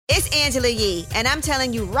It's Angela Yee, and I'm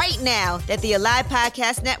telling you right now that the Alive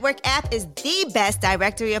Podcast Network app is the best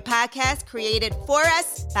directory of podcasts created for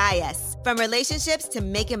us, by us. From relationships to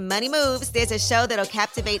making money moves, there's a show that'll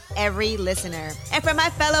captivate every listener. And for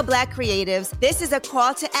my fellow Black creatives, this is a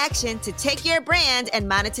call to action to take your brand and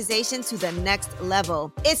monetization to the next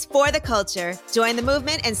level. It's for the culture. Join the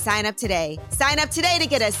movement and sign up today. Sign up today to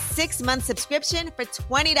get a 6-month subscription for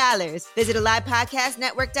 $20. Visit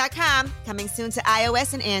AlivePodcastNetwork.com, coming soon to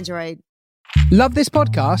iOS and Android. Love this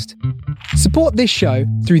podcast? Support this show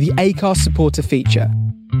through the Acast supporter feature.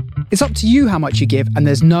 It's up to you how much you give, and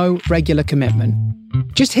there's no regular commitment.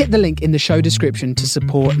 Just hit the link in the show description to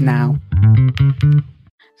support now.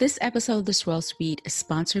 This episode of The Swirl Suite is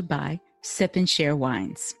sponsored by Sip and Share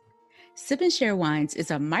Wines. Sip and Share Wines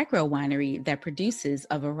is a micro winery that produces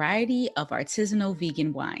a variety of artisanal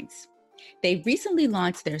vegan wines. They recently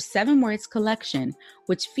launched their 7 Words collection,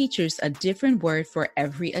 which features a different word for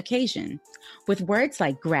every occasion. With words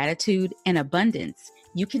like gratitude and abundance,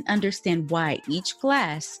 you can understand why each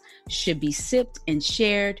glass should be sipped and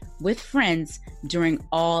shared with friends during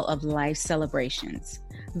all of life's celebrations.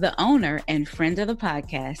 The owner and friend of the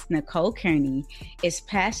podcast, Nicole Kearney, is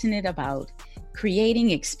passionate about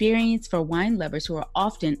creating experience for wine lovers who are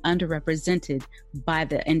often underrepresented by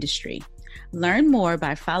the industry. Learn more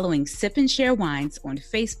by following Sip and Share Wines on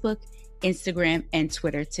Facebook, Instagram, and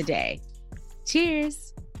Twitter today.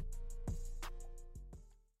 Cheers!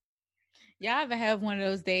 Y'all ever have one of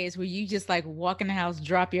those days where you just like walk in the house,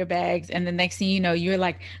 drop your bags, and the next thing you know, you're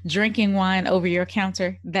like drinking wine over your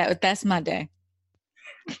counter? That's my day.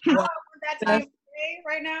 That time of day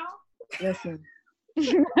right now? Listen.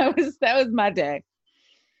 that was my day.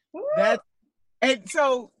 And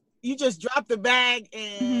so you just dropped the bag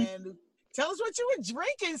and tell us what you were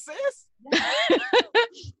drinking, sis.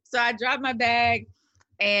 So I dropped my bag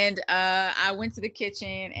and I went to the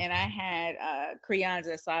kitchen and I had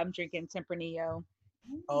Crianza, so I'm drinking Tempranillo.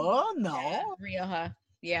 Oh no. Yeah, Rioja.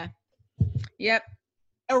 Yeah. Yep.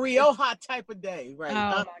 A Rioja type of day, right?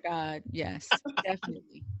 Oh my God. Yes.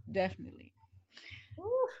 Definitely.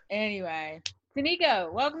 Anyway,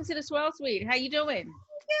 Tanika, welcome to the Swell Suite. How you doing?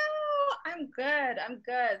 I'm good.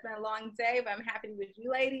 It's been a long day, but I'm happy to be with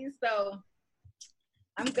you ladies. So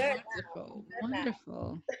I'm good.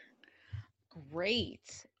 Wonderful.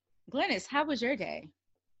 Great. Glennis, how was your day?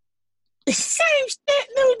 Same shit,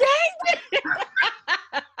 new day.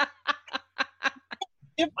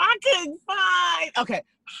 If I could find, okay.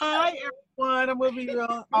 Hi everyone. I'm gonna be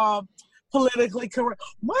real politically correct.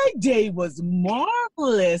 My day was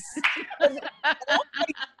marvelous.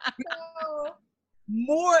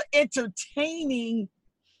 More entertaining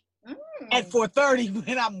at 4:30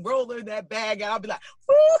 when I'm rolling that bag out. I'll be like,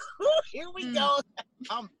 woo, here we go.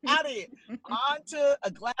 I'm out of here. On to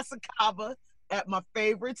a glass of cava at my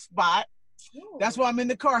favorite spot. That's why I'm in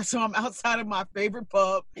the car. So I'm outside of my favorite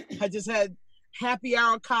pub. I just had happy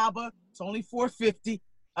hour cava. It's only $4.50.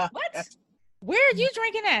 What? Where are you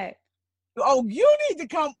drinking at? Oh, you need to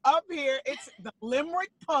come up here. It's the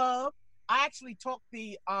Limerick Pub. I actually talked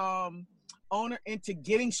the owner into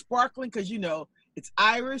getting sparkling because, you know, it's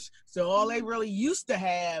Irish. So all they really used to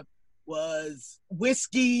have was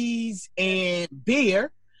whiskeys and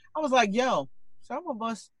beer. I was like, yo, some of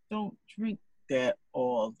us don't drink that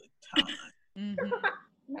all the time.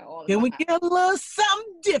 Can we get a little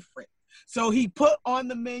something different? So he put on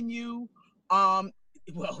the menu,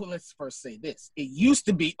 well, let's first say this. It used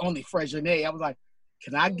to be only Freixenet. I was like,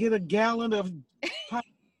 can I get a gallon of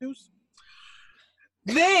pineapple juice?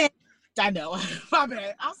 Then, I know, my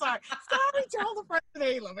bad. I'm sorry to all the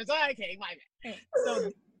Freixenet lovers. Okay, my bad.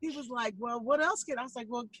 So he was like, well, what else can I was like,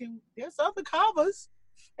 well, there's other cavas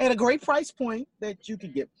at a great price point that you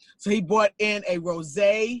can get. So he brought in a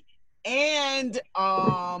rosé and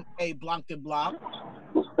a Blanc de Blanc,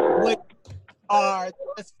 which are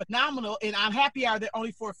just phenomenal. And on happy hour, they're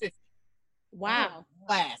only $4.50. Wow.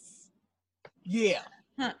 Glass. Yeah.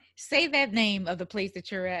 Huh. Say that name of the place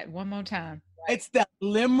that you're at one more time. It's the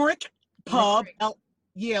Limerick Pub.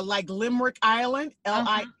 Like Limerick Island.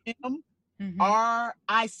 Limrick.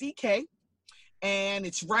 And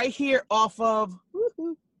it's right here off of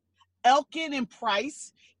Elkin and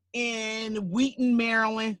Price in Wheaton,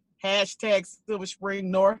 Maryland. # Silver Spring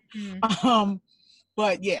North.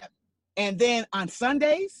 But yeah. And then on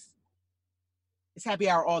Sundays, it's happy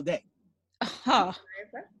hour all day.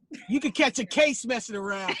 You could catch a case messing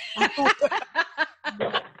around.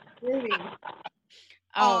 Really?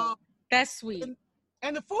 That's sweet.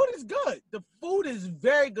 And the food is good. The food is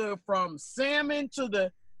very good, from salmon to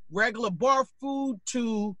the regular bar food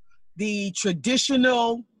to the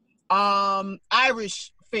traditional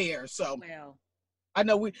Irish fare. So I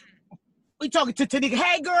know we talking to Tanika.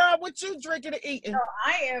 Hey, girl, what you drinking and eating? So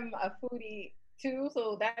I am a foodie too,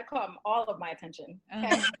 so that caught all of my attention.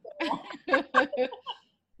 Okay?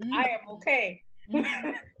 I am okay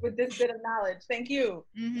with this bit of knowledge. Thank you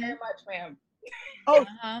very much, ma'am. Oh,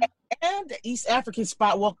 and the East African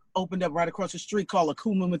spot opened up right across the street called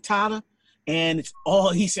Akuma Matata, and it's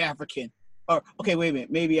all East African. Or, okay, wait a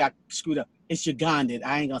minute. Maybe I screwed up. It's Ugandan.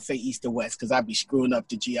 I ain't going to say East or West because I'd be screwing up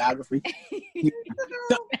the geography.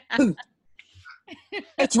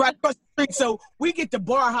 It's right across the street. So we get the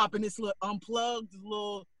bar hop in this little unplugged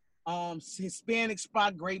little Hispanic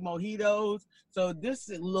spot, great mojitos. So this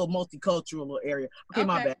is a little multicultural little area. Okay,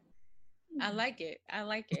 my bad. I like it.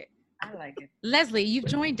 Leslie, you've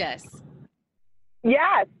joined us.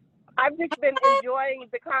 Yes, I've just been enjoying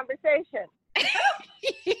the conversation.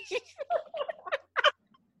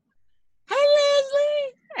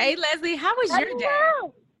 Hey, Leslie, how was your day?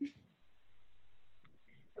 It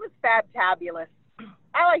was fantabulous.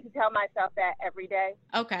 I like to tell myself that every day.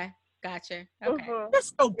 Okay, gotcha. Okay.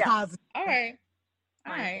 That's so positive. All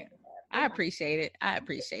right. I appreciate it.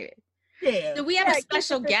 Yeah. So we have a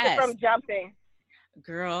special guest. From jumping.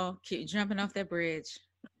 Girl, keep jumping off that bridge.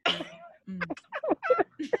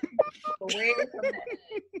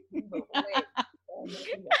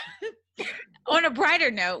 On a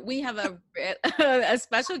brighter note, we have a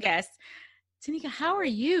special guest. Tanika, how are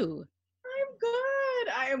you? I'm good.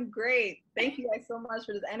 I am great. Thank you guys so much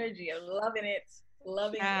for this energy. I'm loving it.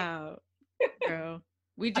 Wow. Girl,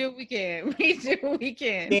 we do what we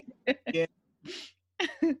can. Yeah.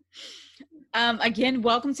 Again,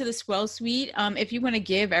 welcome to the Swell Suite. If you want to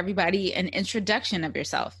give everybody an introduction of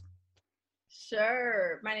yourself.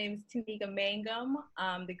 Sure. My name is Tanika Mangum.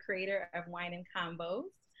 I'm the creator of Wine and Convos.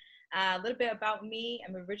 A little bit about me.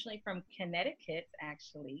 I'm originally from Connecticut,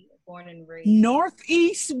 actually, born and raised.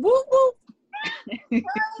 Northeast, whoop whoop.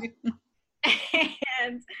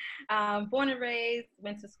 And born and raised,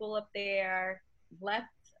 went to school up there, left,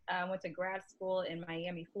 went to grad school in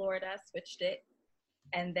Miami, Florida, switched it.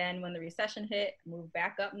 And then when the recession hit, moved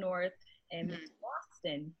back up north and moved to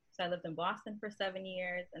Boston. So I lived in Boston for 7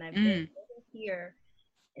 years, and I've been living here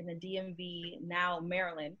in the DMV, now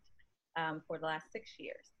Maryland, for the last 6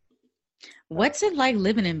 years. What's it like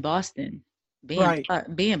living in Boston, being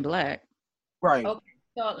Black? Right. Okay,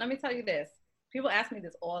 so let me tell you this. People ask me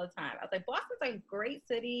this all the time. I was like, Boston's like a great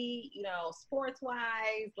city, you know,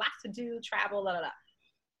 sports-wise, lots to do, travel, blah, blah, blah.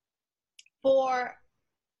 For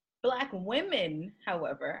Black women,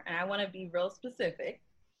 however, and I want to be real specific,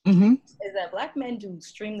 is that Black men do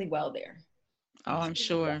extremely well there. Oh, I'm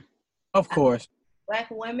sure. Of course. Black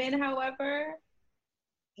women, however,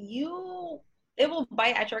 it will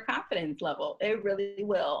bite at your confidence level. It really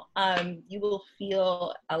will. You will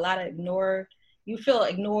feel a lot of ignored. You feel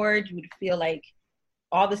ignored. You would feel like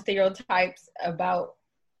all the stereotypes about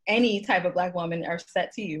any type of Black woman are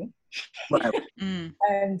set to you. Right.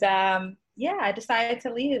 And I decided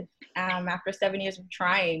to leave after 7 years of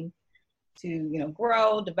trying to, you know,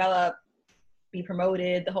 grow, develop, be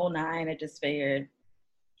promoted, the whole nine. I just figured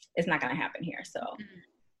it's not going to happen here. So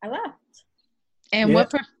I left. And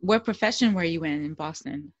what profession were you in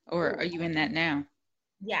Boston, or are you in that now?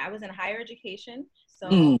 Yeah, I was in higher education.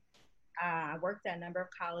 So I worked at a number of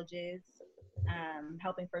colleges,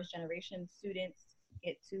 helping first generation students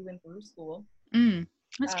get to and through school.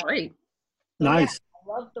 That's great. Nice.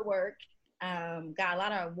 Yeah, I loved the work. Got a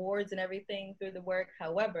lot of awards and everything through the work.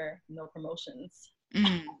 However, no promotions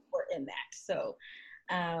were in that. So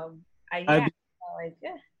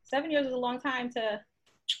 7 years is a long time to,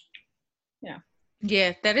 you know.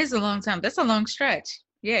 Yeah, that is a long time. That's a long stretch.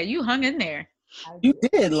 Yeah, you hung in there. You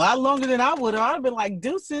did a lot longer than I would have. I'd have been like,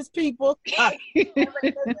 deuces, people. Definitely gave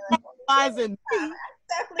it time.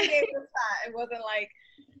 It wasn't like,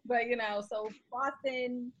 but you know, so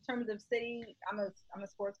Boston, in terms of city, I'm a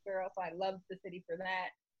sports girl, so I love the city for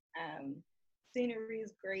that. Scenery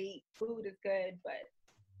is great, food is good, but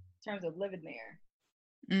in terms of living there,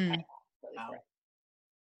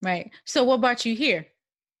 right. So what brought you here?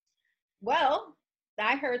 Well,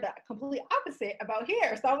 I heard the complete opposite about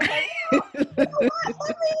here. So I was like, you know what?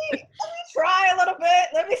 Let me try a little bit.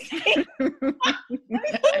 Let me see.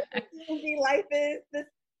 Let me see life is, this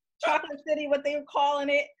chocolate city, what they were calling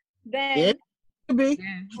it then. It could be.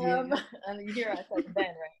 And you hear I said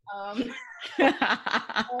then, right?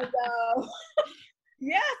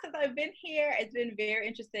 Since I've been here, it's been very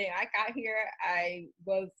interesting. I got here, I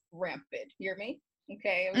was rampant. Hear me?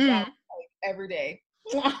 Okay. It was like every day.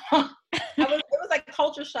 It was like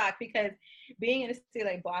culture shock, because being in a city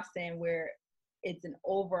like Boston, where it's an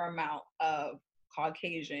over amount of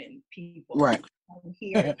Caucasian people, right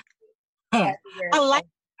here everywhere. I like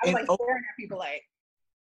I was and like staring at people like.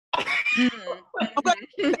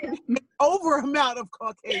 over amount of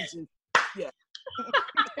Caucasians. Yeah.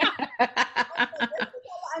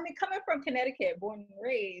 I mean, coming from Connecticut, born and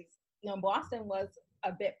raised, Boston was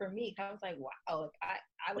a bit for me. I was like, wow, like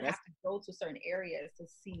I would have to go to certain areas to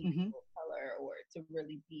see people of color or to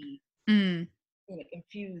really be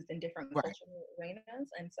infused in different cultural arenas.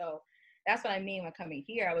 And so that's what I mean when coming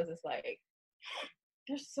here. I was just like,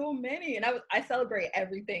 there's so many, and I celebrate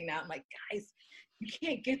everything now. I'm like, guys, you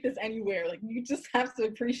can't get this anywhere. Like, you just have to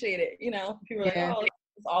appreciate it. People are like, oh,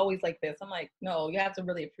 it's always like this. I'm like, no, you have to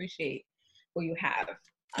really appreciate what you have.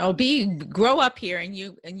 Grow up here, and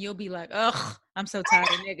you'll be like, ugh, I'm so tired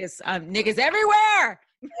of niggas. Niggas everywhere.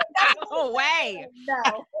 No way.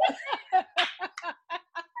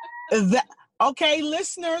 No. Okay,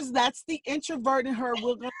 listeners, that's the introvert in her.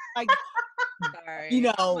 We're gonna sorry.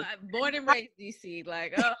 Born and raised DC,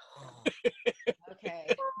 like, oh,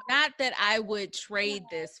 okay. Not that I would trade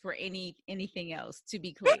this for anything else, to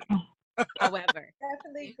be clear. However,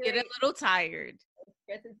 definitely get a little tired.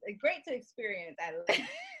 It's great to experience.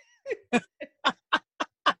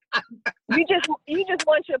 You just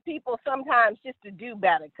want your people sometimes just to do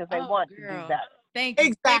better because they want to do better. Thank you.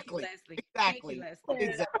 Exactly. Thank you, Leslie. Exactly.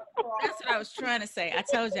 Exactly. That's what I was trying to say. I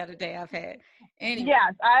told y'all the day I've had. Anyway.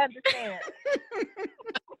 Yes, I understand.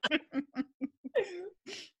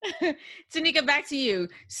 Tanika, back to you.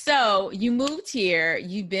 So you moved here.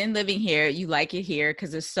 You've been living here. You like it here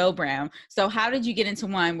because it's so brown. So how did you get into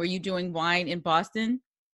wine? Were you doing wine in Boston?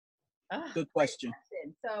 Good question.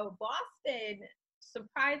 So Boston,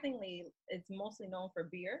 surprisingly, is mostly known for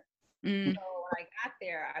beer. So when I got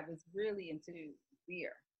there, I was really into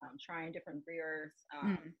beer, trying different beers,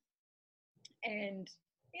 and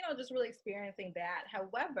just really experiencing that.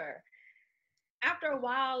 However, after a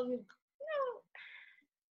while,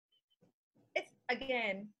 it's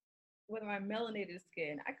again with my melanated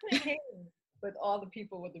skin, I couldn't hang with all the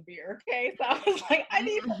people with the beer. Okay, so I was like, I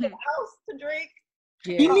need something else to drink.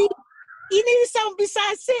 Yeah. You needed something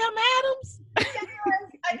besides Sam Adams? Yes,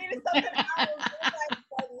 I needed something else. Like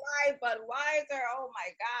Bud Light, Budweiser, oh my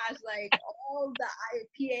gosh, like all the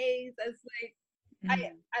IPAs. It's like,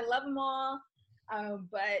 I love them all,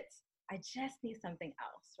 but I just need something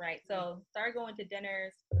else, right? So started going to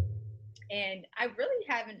dinners, and I really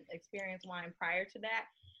haven't experienced wine prior to that.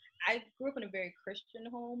 I grew up in a very Christian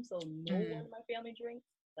home, so no one in my family drinks.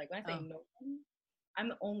 Like when I say no one, I'm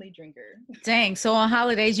the only drinker. Dang. So on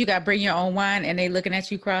holidays, you got to bring your own wine and they looking at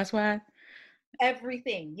you crosswise?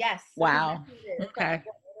 Everything. Yes. Wow. Okay.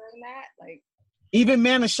 That, like, even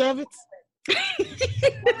Manischewitz?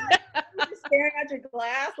 Staring at your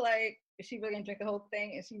glass, like, is she really going to drink the whole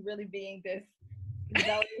thing? Is she really being this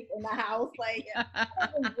zealous in the house? Like, I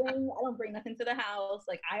don't bring nothing to the house.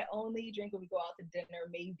 Like, I only drink when we go out to dinner,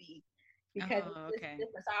 maybe. Because it's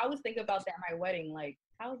different. So I always think about that at my wedding, like,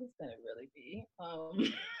 how is this gonna really be?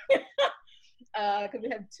 Because we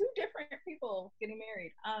have two different people getting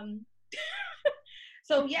married.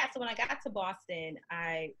 So when I got to Boston,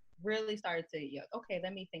 I really started to okay,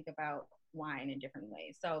 let me think about wine in different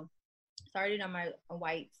ways. So started on my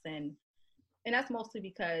whites, and that's mostly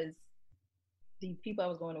because the people I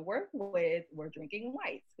was going to work with were drinking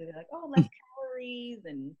whites. So they're like, oh, less calories,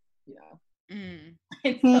 and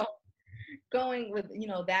and so going with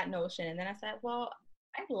that notion, and then I said, well,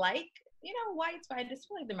 I like whites, but I just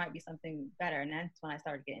feel like there might be something better. And that's when I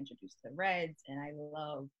started getting introduced to reds, and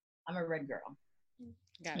I'm a red girl.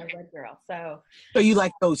 I'm a red girl. So you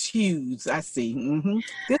like those hues? I see.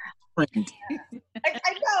 Good friend.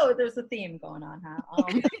 I know there's a theme going on, huh?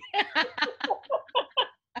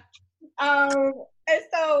 And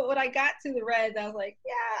so when I got to the reds, I was like,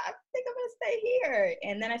 yeah, I think I'm gonna stay here.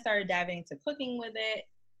 And then I started diving into cooking with it.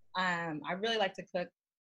 I really like to cook,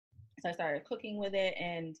 so I started cooking with it,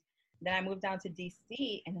 and then I moved down to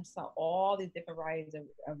DC, and I saw all these different varieties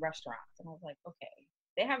of restaurants, and I was like, okay,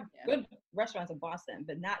 they have good restaurants in Boston,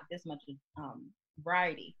 but not this much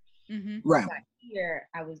variety. Right. But here,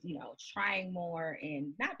 I was, trying more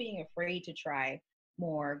and not being afraid to try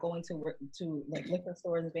more. Going to like liquor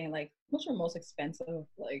stores and being like, "What's your most expensive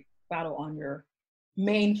like bottle on your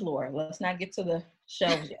main floor? Let's not get to the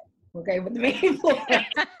shelves yet." Okay, with the main floor.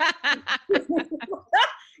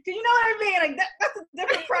 You know what I mean? Like that's a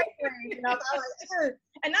different price range, So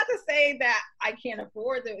and not to say that I can't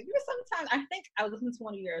afford it. Sometimes I think I was listening to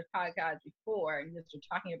one of your podcasts before, and you're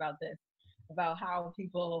talking about this, about how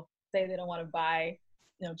people say they don't want to buy,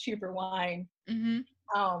 cheaper wine,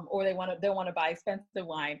 or they want to buy expensive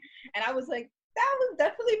wine, and I was like, that was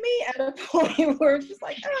definitely me at a point where it's just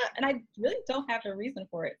like, and I really don't have a reason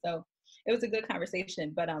for it. So it was a good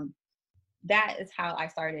conversation, but that is how I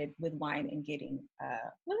started with wine and getting a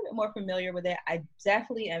little bit more familiar with it. I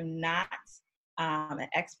definitely am not an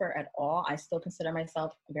expert at all. I still consider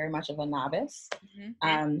myself very much of a novice.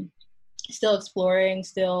 Still exploring,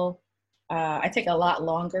 I take a lot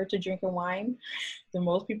longer to drink a wine than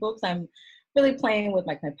most people because I'm really playing with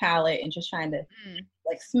like my palate and just trying to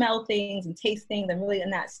like smell things and taste things. I'm really in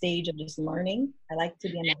that stage of just learning. I like to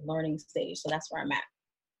be in that learning stage. So that's where I'm at.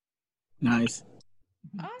 Nice.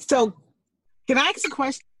 Awesome. So can I ask a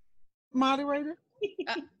question, moderator?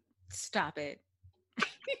 Stop it.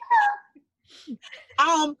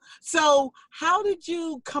 So how did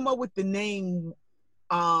you come up with the name,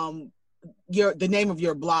 the name of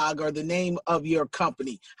your blog or the name of your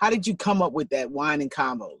company? How did you come up with that, Wine and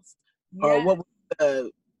Convos? Or what was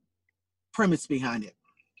the premise behind it?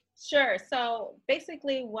 Sure. So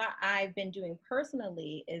basically what I've been doing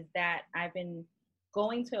personally is that I've been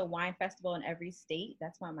going to a wine festival in every state.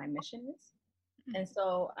 That's what my mission is. And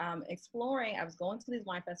so exploring, I was going to these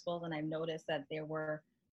wine festivals and I noticed that there were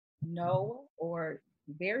no or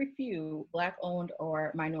very few Black-owned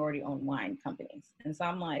or minority-owned wine companies. And so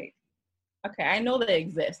I'm like, okay, I know they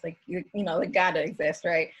exist. Like, they gotta exist,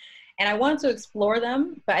 right? And I wanted to explore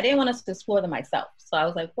them, but I didn't want us to explore them myself. So I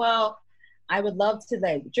was like, well, I would love to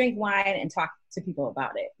like drink wine and talk to people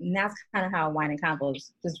about it. And that's kind of how Wine and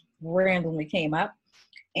Convos just randomly came up.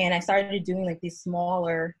 And I started doing like these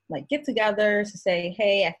smaller like get-togethers to say,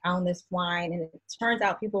 hey, I found this wine. And it turns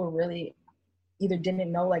out people really either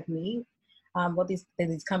didn't know like me what these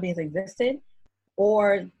companies existed,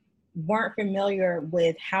 or weren't familiar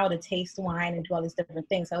with how to taste wine and do all these different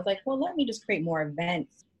things. So I was like, well, let me just create more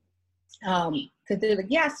events. Because they're like,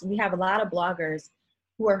 yes, we have a lot of bloggers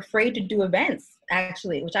who are afraid to do events,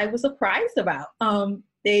 actually, which I was surprised about.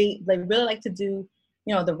 They really like to do,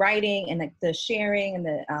 the writing and like the sharing and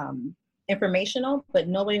the informational, but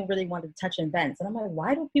nobody really wanted to touch events. And I'm like,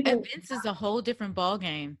 why do people? Events is a whole different ball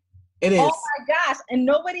game. It is. Oh my gosh! And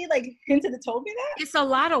nobody like hinted and told me that. It's a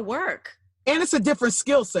lot of work, and it's a different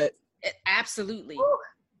skill set. Absolutely. Ooh.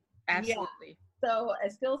 Absolutely. Yeah. So a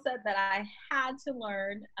skill set that I had to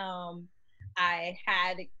learn. I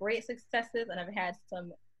had great successes and I've had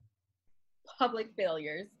some public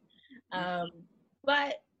failures.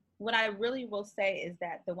 But what I really will say is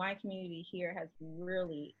that the wine community here has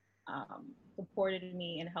really supported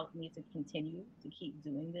me and helped me to continue to keep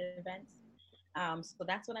doing the events. So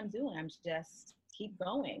that's what I'm doing. I'm just keep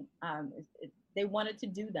going. They wanted to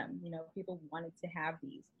do them. People wanted to have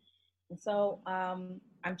these. And so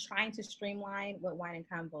I'm trying to streamline what Wine and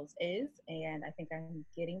Convos is, and I think I'm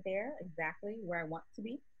getting there exactly where I want to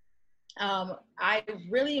be. I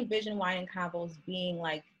really envision Wine and Convos being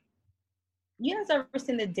like, you guys ever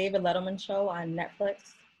seen the David Letterman show on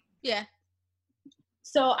Netflix? Yeah.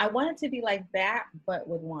 So I want it to be like that, but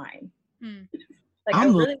with wine. Like I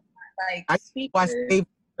really want like speakers. I David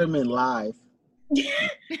Letterman live. Yeah,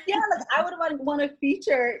 like I would want to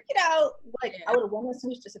feature, I would want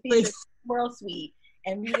to feature World Suite,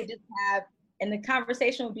 and we would just have, and the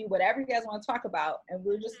conversation would be whatever you guys want to talk about, and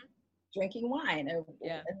we're just drinking wine, and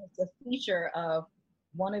it's a feature of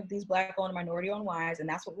one of these Black-owned, minority-owned wines, and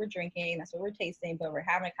that's what we're drinking, that's what we're tasting, but we're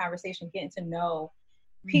having a conversation, getting to know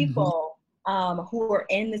people who are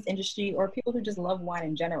in this industry or people who just love wine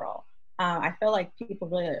in general. I feel like people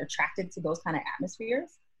really are attracted to those kind of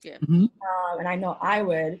atmospheres. Yeah. And I know I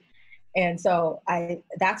would. And so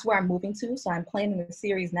that's where I'm moving to. So I'm planning the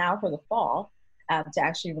series now for the fall to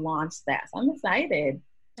actually launch that. So I'm excited.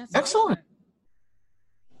 That's excellent.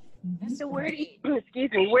 So where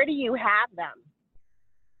do you have them?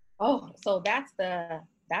 Oh, so that's the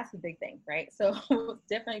big thing, right? So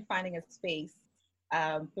definitely finding a space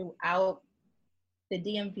throughout the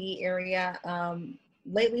DMV area.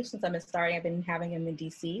 Lately, since I've been starting, I've been having them in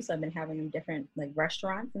DC. So I've been having them different like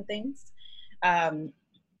restaurants and things,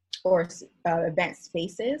 or event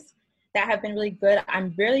spaces that have been really good.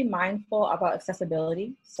 I'm really mindful about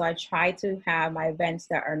accessibility. So I try to have my events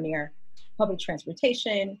that are near public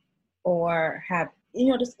transportation or have,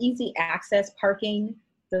 just easy access parking.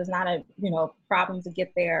 There's not a, problem to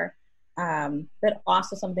get there, but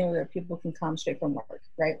also something where people can come straight from work,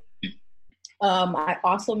 right? I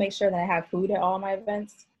also make sure that I have food at all my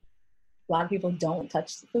events. A lot of people don't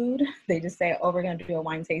touch the food. They just say, oh, we're going to do a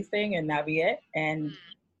wine tasting and that'll be it. And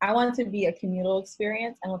I want it to be a communal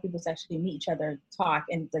experience. I want people to actually meet each other, talk,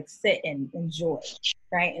 and like sit and enjoy,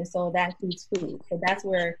 right? And so that includes food. So that's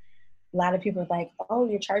where a lot of people are like, oh,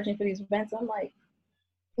 you're charging for these events. I'm like,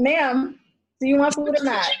 ma'am, do you want food or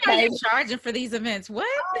not? You're charging for these events. What?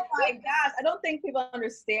 Oh my gosh. I don't think people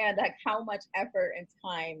understand like how much effort and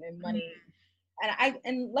time and money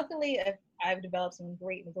and luckily I've developed some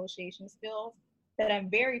great negotiation skills that I'm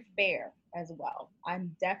very fair as well.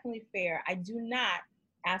 I'm definitely fair. I do not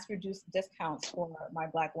ask for discounts for my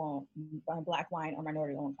black wine or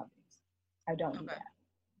minority owned companies. I don't do that.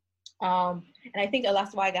 And I think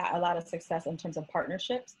that's why I got a lot of success in terms of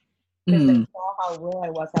partnerships, because they saw how real I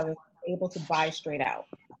was able to buy straight out.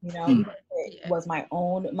 You know, even if it was my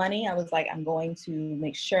own money, I was like, I'm going to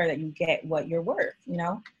make sure that you get what you're worth, you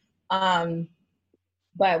know?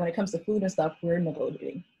 But when it comes to food and stuff, we're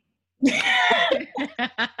negotiating.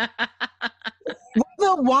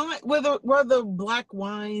 Were the black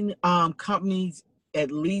wine companies at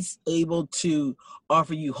least able to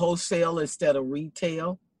offer you wholesale instead of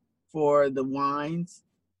retail for the wines?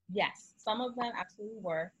 Yes, some of them absolutely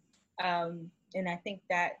were. And I think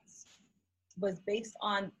that was based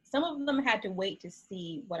on, some of them had to wait to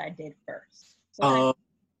see what I did first. So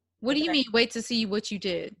what do you mean wait to see what you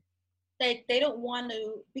did? They don't want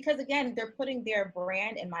to, because again, they're putting their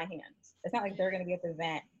brand in my hands. It's not like they're going to be at the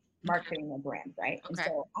event marketing their brand, right? Okay. And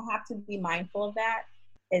so I have to be mindful of that,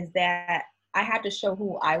 is that I have to show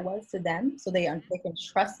who I was to them so they can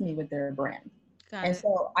trust me with their brand.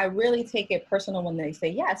 So I really take it personal when they say,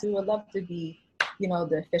 yes, we would love to be, you know,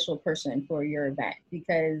 the official person for your event,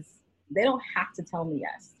 because they don't have to tell me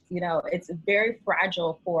yes. You know, it's very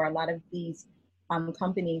fragile for a lot of these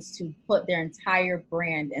companies to put their entire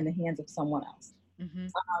brand in the hands of someone else.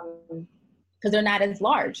 Because they're not as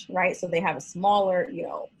large, right? So they have a smaller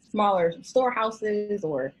storehouses,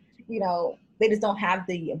 or, you know, they just don't have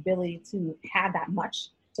the ability to have that much.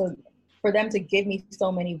 So for them to give me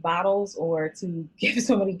so many bottles or to give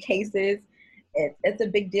so many cases, it's a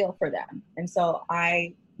big deal for them. And so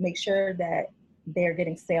I make sure that they're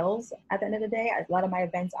getting sales at the end of the day. A lot of my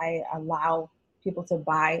events, I allow people to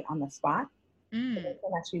buy on the spot. So they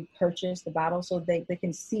can actually purchase the bottle, so they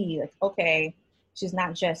can see, like, okay, she's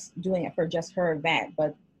not just doing it for just her event,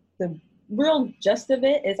 but the real gist of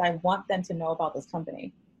it is I want them to know about this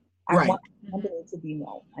company. I want the company to be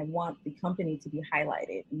known. I want the company to be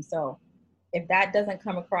highlighted. And so if that doesn't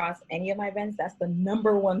come across any of my events, that's the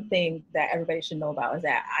number one thing that everybody should know about, is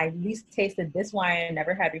that I at least tasted this wine I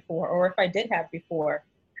never had before, or if I did have before,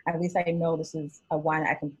 at least I know this is a wine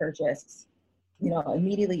I can purchase, you know,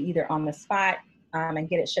 immediately, either on the spot and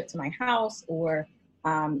get it shipped to my house, or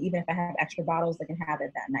even if I have extra bottles, I can have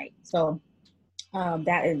it that night. So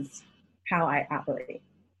that is how I operate.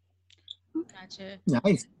 Gotcha.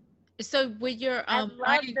 Nice. So with your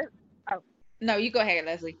no, you go ahead,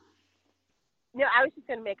 Leslie. No, I was just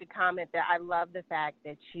going to make a comment that I love the fact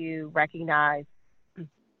that you recognize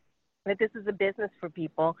that this is a business for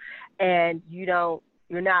people, and you're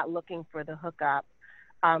not looking for the hookup.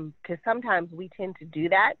 Because sometimes we tend to do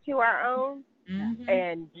that to our own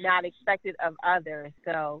and not expect it of others.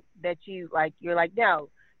 So that you're like, no,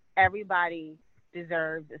 everybody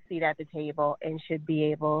deserves a seat at the table and should be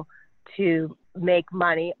able to make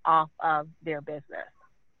money off of their business.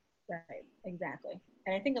 Right, exactly.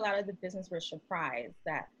 And I think a lot of the business were surprised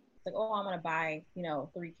that it's like, oh, I'm going to buy,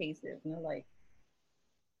 3 cases. And they're like,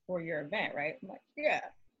 for your event, right? I'm like, yeah.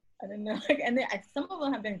 And then they're like, and then some of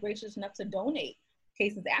them have been gracious enough to donate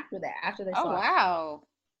cases after they saw it. Wow.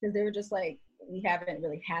 Because they were just like, we haven't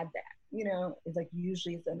really had that. It's like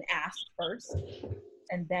usually it's an ask first,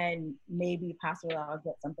 and then maybe possibly I'll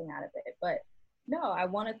get something out of it. But no, I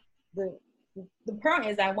wanted the point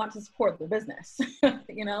is I want to support the business,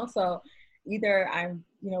 so either I'm,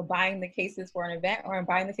 buying the cases for an event, or I'm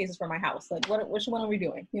buying the cases for my house. Like which one are we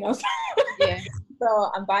doing? Yeah.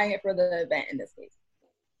 So I'm buying it for the event in this case.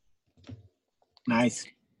 Nice.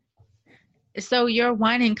 So your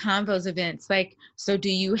wine and convos events, so do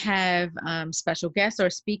you have special guests or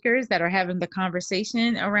speakers that are having the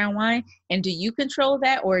conversation around wine? And do you control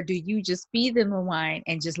that, or do you just feed them the wine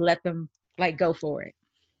and just let them go for it?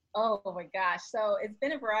 Oh my gosh. So it's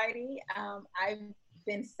been a variety. I've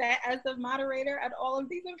been set as a moderator at all of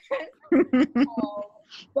these events.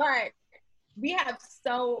 But we have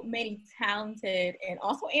so many talented and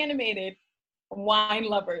also animated wine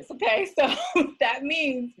lovers. Okay. So that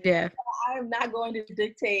means I'm not going to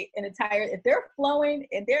dictate an entire, if they're flowing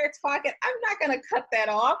and they're talking, I'm not going to cut that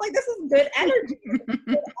off. This is good energy.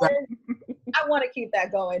 I want to keep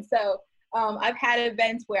that going. So I've had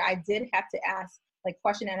events where I did have to ask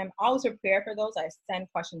question, and I'm always prepared for those. I send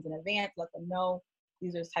questions in advance, let them know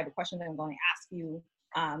these are the type of questions that I'm going to ask you.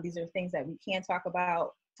 These are things that we can talk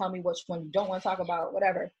about. Tell me which one you don't want to talk about,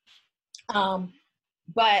 whatever.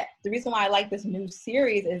 But the reason why I like this new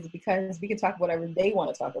series is because we can talk whatever they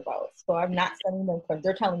want to talk about. So I'm not sending them because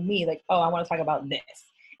they're telling me oh, I want to talk about this.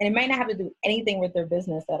 And it might not have to do anything with their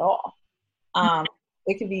business at all.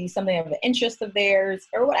 it could be something of an interest of theirs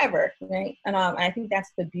or whatever, right? And I think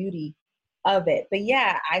that's the beauty of it. But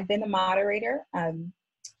yeah, I've been a moderator.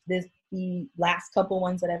 The last couple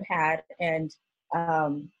ones that I've had, and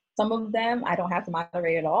some of them I don't have to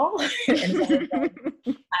moderate at all, and some of them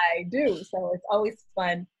I do. So it's always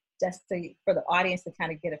fun just for the audience to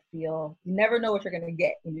kind of get a feel. You never know what you're going to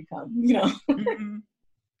get when you come, you know. Mm-hmm.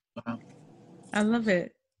 Wow. I love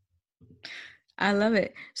it. I love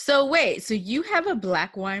it. So wait, so you have a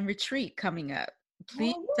Black wine retreat coming up.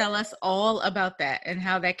 Please tell us all about that and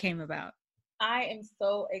how that came about. I am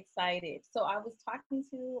so excited. So I was talking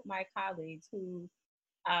to my colleagues who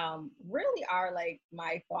really are like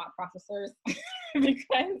my thought processors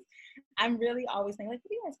because I'm really always saying, like, what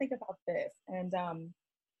do you guys think about this? And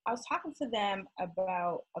I was talking to them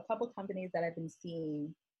about a couple companies that I've been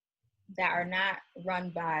seeing that are not run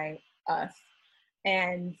by us,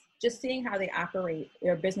 and just seeing how they operate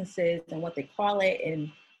their businesses and what they call it.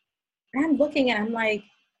 And I'm looking and I'm like,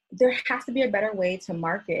 there has to be a better way to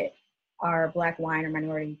market our Black wine or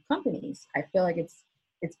minority companies. I feel like it's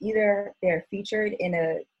either they're featured in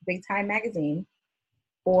a big time magazine,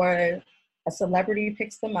 or a celebrity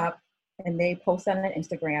picks them up and they post on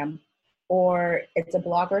Instagram, or it's a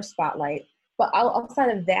blogger spotlight. But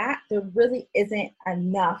outside of that, there really isn't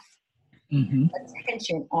enough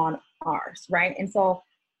attention on ours, right? And so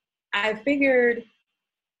I figured,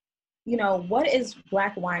 you know, what is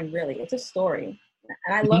Black wine really? It's a story.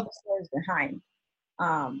 And I love the stories behind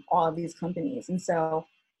all of these companies. And so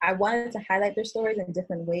I wanted to highlight their stories in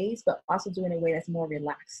different ways, but also do it in a way that's more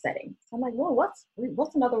relaxed setting. So I'm like, well,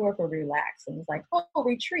 what's another word for relax? And it's like, oh,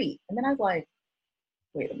 retreat. And then I was like,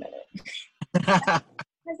 wait a minute.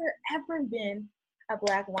 Has there ever been a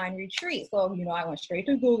Black wine retreat? So, you know, I went straight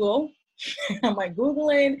to Google. I'm like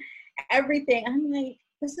Googling everything. I'm like,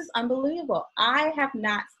 this is unbelievable. I have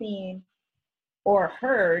not seen or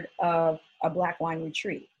heard of a Black wine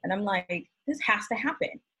retreat. And I'm like, this has to happen.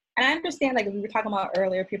 And I understand, like we were talking about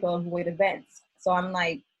earlier, people avoid events. So I'm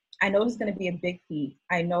like, I know it's going to be a big fee.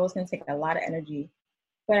 I know it's going to take a lot of energy,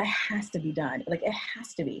 but it has to be done. Like, it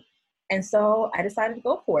has to be. And so I decided to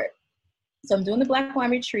go for it. So I'm doing the Black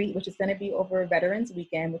wine retreat, which is going to be over Veterans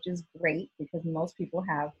Weekend, which is great because most people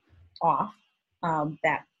have off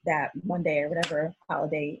that Monday or whatever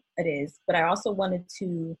holiday it is. But I also wanted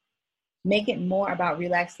to make it more about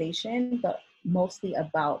relaxation, but mostly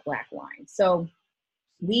about Black wine. So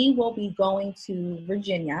we will be going to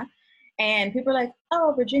Virginia, and people are like,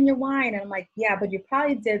 oh, Virginia wine. And I'm like, yeah, but you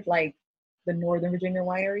probably did like the Northern Virginia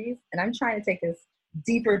wineries. And I'm trying to take this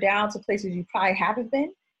deeper down to places you probably haven't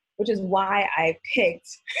been, which is why I picked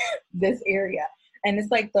this area. And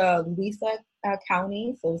it's like the Louisa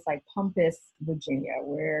County. So it's like Bumpus, Virginia,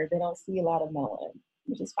 where they don't see a lot of melon,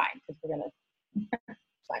 which is fine because we're going to,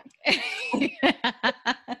 fine.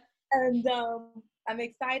 And I'm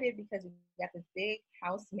excited because we got this big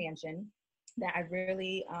house mansion that I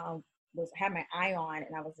really had my eye on,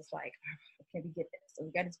 and I was just like, oh, can we get this? So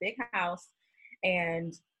we got this big house,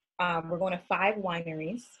 and we're going to 5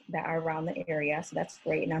 wineries that are around the area, so that's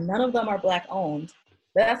great. Now, none of them are Black owned,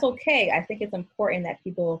 but that's okay. I think it's important that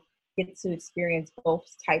people get to experience both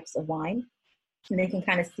types of wine, and they can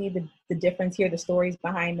kind of see the difference here, the stories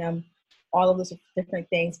behind them, all of those different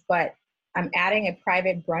things. But I'm adding a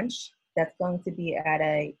private brunch that's going to be at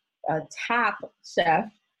a top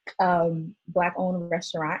chef Black owned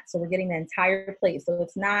restaurant. So we're getting the entire place. So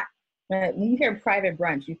it's not, when you hear private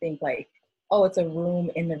brunch, you think like, oh, it's a room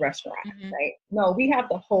in the restaurant, right? No, we have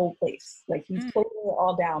the whole place. Like, he's putting it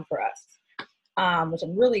all down for us, which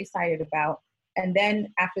I'm really excited about. And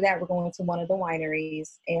then after that, we're going to one of the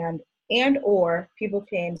wineries, and or people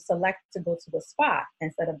can select to go to the spa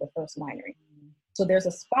instead of the first winery. So there's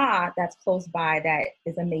a spa that's close by that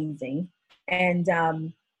is amazing.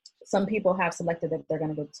 And some people have selected that they're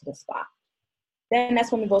going to go to the spa. Then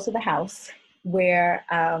that's when we go to the house, where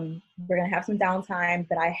we're going to have some downtime.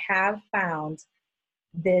 But I have found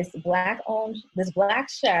this Black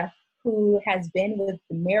chef who has been with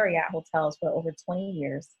the Marriott hotels for over 20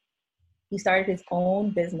 years. He started his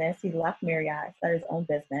own business. He left Marriott, started his own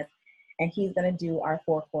business, and he's going to do our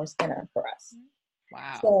 4-course dinner for us.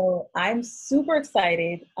 Wow. So I'm super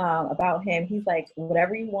excited about him. He's like,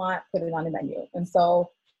 whatever you want, put it on the menu. And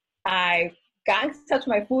so I got in touch with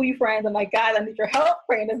my foodie friends. I'm like, guys, I need your help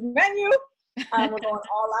creating this menu. We're going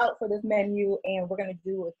all out for this menu, and we're going to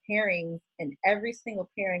do a pairing, and every single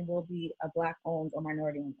pairing will be a Black owned or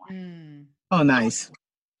minority owned wine. Oh, nice.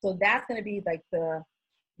 So that's going to be like the,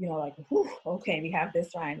 you know, like, whew, okay, we have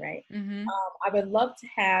this wine, right? I would love to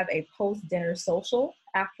have a post-dinner social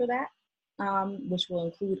after that. Which will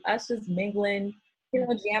include us just mingling, you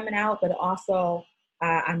know, jamming out, but also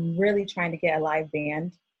I'm really trying to get a live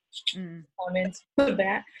band component of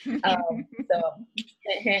that. So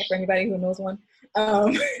hint for anybody who knows one.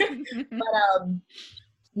 But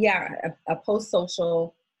yeah, a post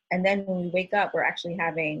social, and then when we wake up, we're actually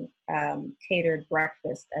having catered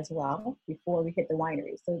breakfast as well before we hit the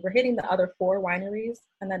wineries. So we're hitting the other 4 wineries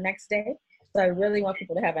on the next day. So I really want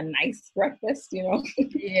people to have a nice breakfast, you know.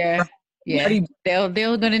 Yeah.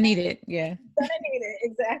 They're gonna need it. Yeah. Gonna need it,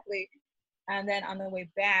 exactly. And then on the way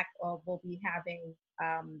back, we'll be having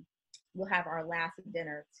we'll have our last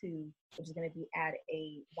dinner too, which is going to be at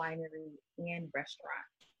a winery and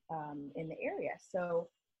restaurant in the area. So,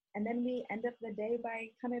 and then we end up the day by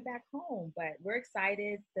coming back home. But we're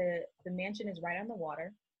excited. The mansion is right on the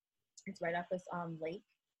water. It's right off this lake.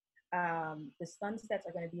 The sunsets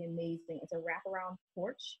are going to be amazing. It's a wraparound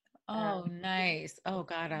porch. Oh, nice. Oh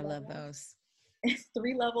God, I love those. It's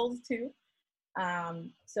 3 levels too.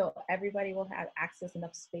 So everybody will have access,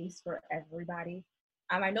 enough space for everybody.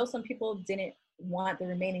 I know some people didn't want the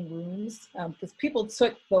remaining rooms because people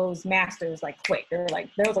took those masters like quick. They were like,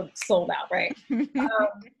 those are sold out, right? Which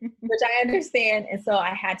I understand. And so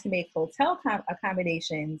I had to make hotel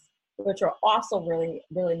accommodations, which are also really,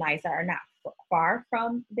 really nice, that are not far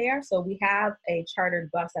from there. So we have a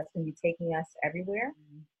chartered bus that's going to be taking us everywhere.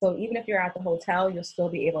 So even if you're at the hotel, you'll still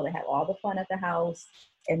be able to have all the fun at the house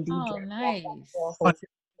and do nice.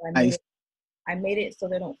 I made it so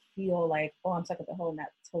they don't feel like, oh, I'm stuck at the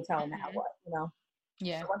hotel now what, you know?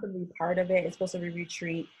 Yeah. So I want them to be part of it. It's supposed to be a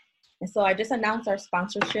retreat. And so I just announced our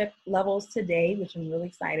sponsorship levels today, which I'm really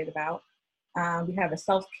excited about. We have a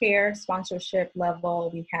self-care sponsorship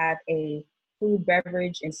level. We have a food,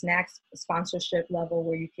 beverage, and snacks sponsorship level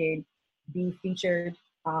where you can be featured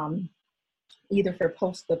either for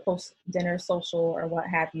the post-dinner social or what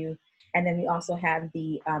have you. And then we also have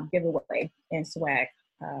the giveaway and swag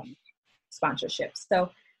sponsorship. So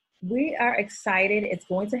we are excited. It's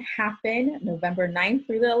going to happen November 9th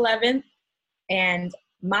through the 11th. And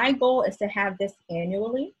my goal is to have this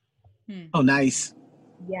annually. Oh, nice.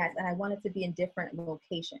 Yes, and I want it to be in different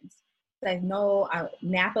locations. So I know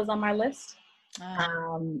Napa's on my list.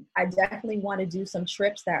 I definitely want to do some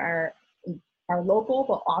trips that are local,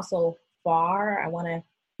 but also far. I want to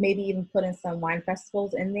maybe even put in some wine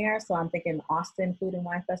festivals in there. So I'm thinking Austin Food and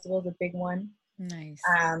Wine Festival is a big one. Nice.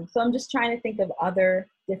 So I'm just trying to think of other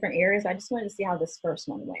different areas. I just wanted to see how this first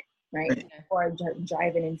one went, right? Before I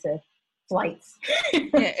driving into flights.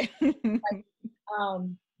 Yeah.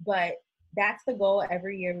 But that's the goal.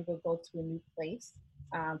 Every year we will go to a new place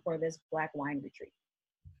for this Black wine retreat.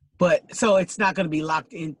 But so it's not going to be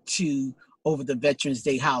locked into over the Veterans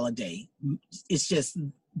Day holiday. It's just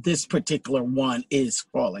this particular one is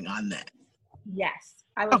falling on that. Yes.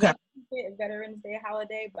 I would love to keep it Veterans Day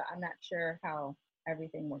holiday, but I'm not sure how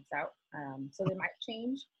everything works out. So they might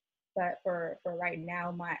change. But for right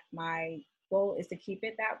now, my goal is to keep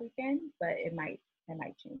it that weekend, but it might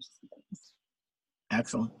change some things.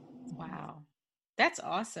 Excellent. Wow. That's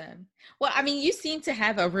awesome. Well, I mean, you seem to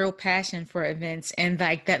have a real passion for events and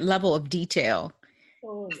like that level of detail.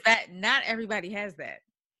 That not everybody has that.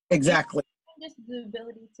 Exactly. Just the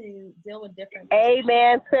ability to deal with different.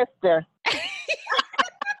 Amen, sister.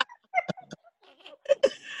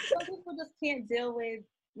 Some people just can't deal with,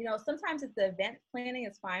 sometimes it's the event planning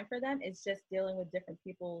is fine for them. It's just dealing with different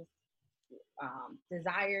people's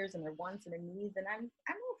desires and their wants and their needs. And I'm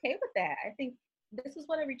okay with that. I think this is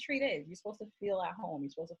what a retreat is. You're supposed to feel at home. You're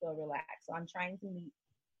supposed to feel relaxed. So I'm trying to meet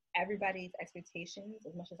everybody's expectations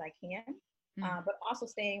as much as I can, but also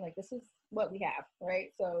saying like, this is what we have,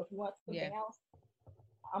 right? So if you want something else,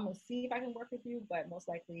 I'm going to see if I can work with you, but most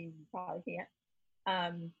likely you probably can't.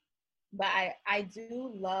 But I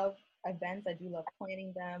do love events. I do love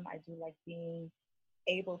planning them. I do like being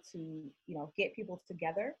able to, get people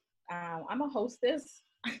together. I'm a hostess.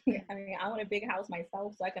 I mean, I want a big house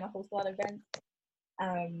myself, so I can host a lot of events.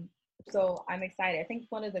 So I'm excited. I think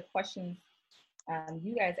one of the questions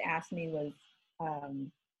you guys asked me was,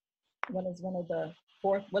 what's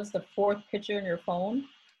the fourth picture in your phone?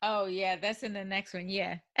 Oh yeah, that's in the next one.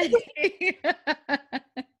 Yeah.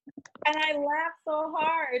 And I laughed so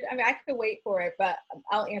hard. I mean, I could wait for it, but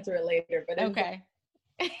I'll answer it later. But okay.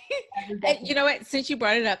 You know what? Since you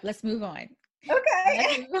brought it up, let's move on.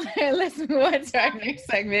 Okay. Let's move on to our next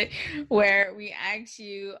segment where we ask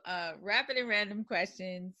you rapid and random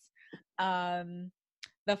questions.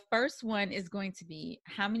 The first one is going to be,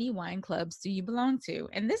 how many wine clubs do you belong to?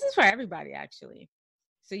 And this is for everybody, actually.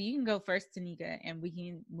 So you can go first, Tanika, and we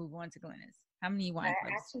can move on to Glennis. How many wine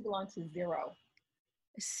clubs? I actually belong to 0.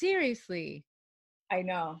 Seriously? I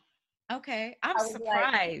know. Okay. I'm I was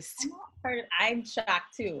surprised. I'm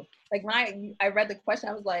shocked too. Like when I read the question,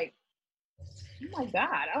 I was like, oh my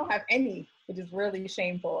God, I don't have any, which is really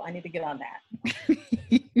shameful. I need to get on that.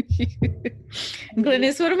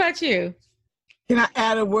 Glennis, what about you? Can I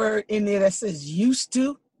add a word in there that says used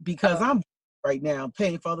to? Because I'm right now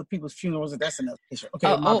paying for other people's funerals, and that's another issue.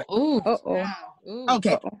 Okay, my bad.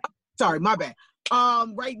 Okay, sorry, my bad.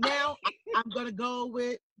 Right now, I'm gonna go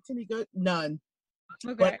with Tanika, none.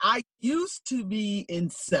 Okay. But I used to be in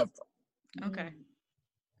several. Okay.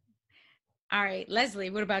 All right, Leslie,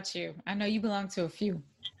 what about you? I know you belong to a few.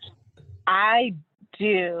 I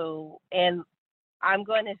do, and I'm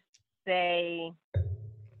going to say,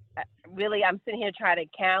 really, I'm sitting here trying to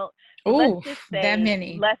count. Oh, let's just say that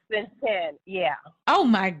many. Less than 10. Yeah. Oh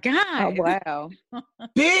my God. Oh, wow.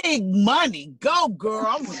 Big money. Go, girl.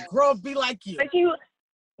 I'm going to grow up be like you.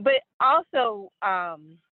 But also,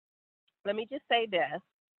 let me just say this.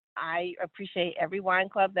 I appreciate every wine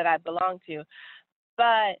club that I belong to,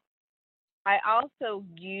 but I also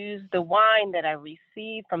use the wine that I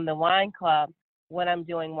receive from the wine club when I'm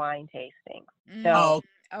doing wine tasting. So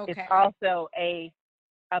it's also a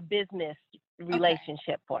business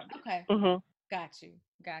relationship for me. Okay. Mm-hmm. Got you.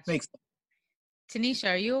 Makes sense.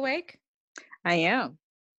 Tanisha, are you awake? I am.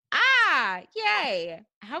 Ah, yay.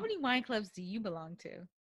 How many wine clubs do you belong to?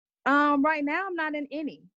 Right now I'm not in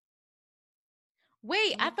any.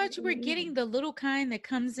 Wait, I thought you were getting the little kind that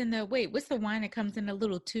comes in the what's the wine that comes in the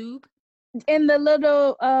little tube? In the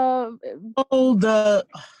little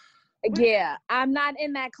yeah, I'm not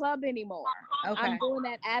in that club anymore. Okay. I'm doing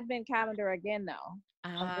that advent calendar again though.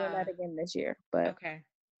 I'm doing that again this year, but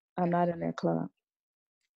I'm not in that club.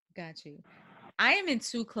 Got you. I am in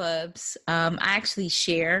 2 clubs. I actually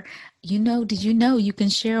share. Did you know you can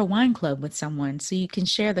share a wine club with someone so you can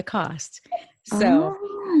share the cost? So,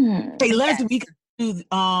 hey, Leslie, we can do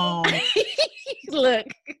look.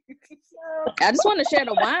 I just want to share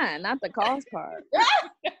the wine, not the cost part.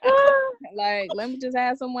 Like, let me just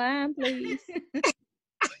have some wine, please.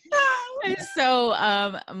 So,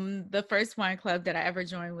 the first wine club that I ever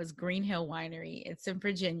joined was Green Hill Winery. It's in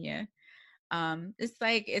Virginia.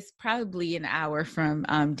 It's probably an hour from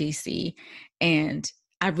DC, and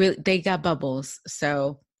they got bubbles.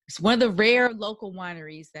 So it's one of the rare local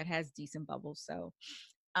wineries that has decent bubbles. So,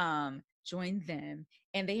 joined them,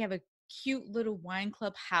 and they have a cute little wine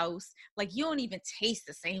club house. Like you don't even taste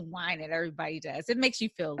the same wine that everybody does. It makes you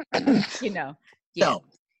feel,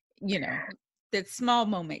 that small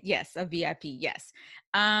moment. Yes, a VIP. Yes.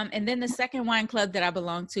 And then the second wine club that I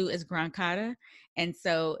belong to is Grand Cata. And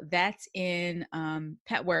so that's in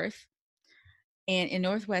Petworth and in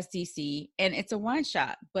Northwest DC. And it's a wine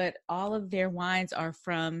shop, but all of their wines are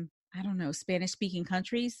from, I don't know, Spanish speaking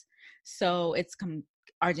countries. So it's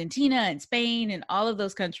Argentina and Spain and all of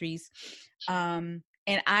those countries. And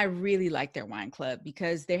I really like their wine club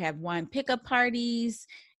because they have wine pickup parties.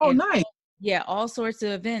 Oh, nice. All sorts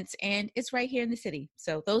of events. And it's right here in the city.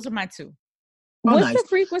 So those are my 2. What's the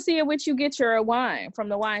frequency at which you get your wine from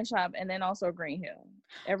the wine shop and then also Green Hill?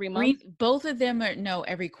 Every month? Both of them are,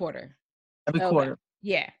 every quarter. Every quarter.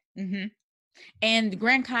 Yeah. Mm-hmm. And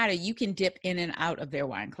Grand Cata, you can dip in and out of their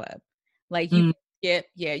wine club. Like you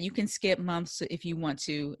you can skip months if you want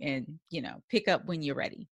to and, pick up when you're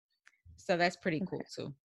ready. So that's pretty cool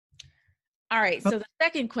too. All right. So the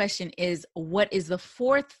second question is, what is the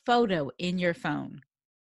 4th photo in your phone?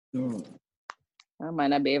 I might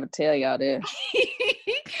not be able to tell y'all this.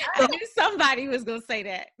 I knew somebody was going to say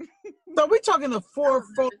that. So we're talking the 4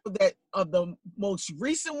 photos that of the most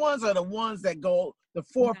recent ones, or the ones that go the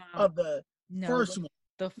 4th of the first one?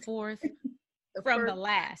 The 4th from the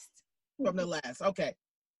last. From the last. Okay.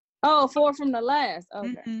 Oh, 4 from the last. Okay.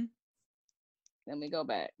 Mm-hmm. Let me go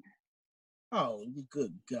back. Oh,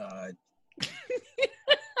 good God.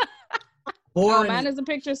 Mine is a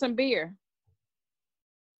picture of some beer.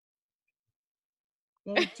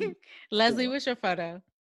 Leslie, what's your photo?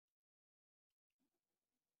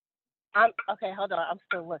 Okay, hold on. I'm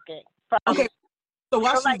still looking. Okay. So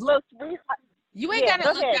while she's looking, you ain't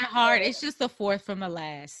gotta look that hard. It's just the 4th from the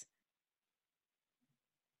last.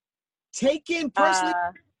 Taken personally,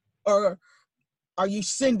 or are you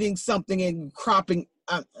sending something and cropping?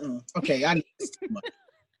 Okay, I need this too much.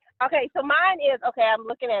 Okay, so mine is I'm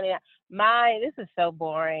looking at it. This is so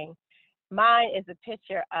boring. Mine is a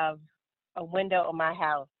picture of a window of my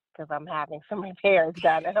house because I'm having some repairs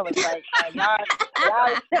done, and I was like, y'all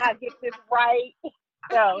gotta get this right.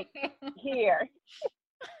 So here.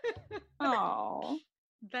 Oh,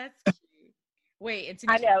 that's cute. Wait, and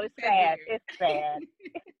I know it's sad. Beer. It's sad.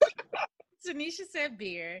 Tanisha said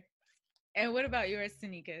beer. And what about yours,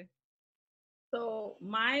 Tanika? So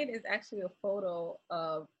mine is actually a photo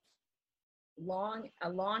of a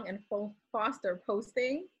Long and Foster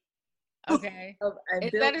posting. Okay. Of a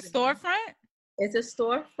is building. that a storefront? It's a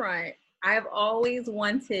storefront. I've always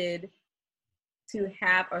wanted to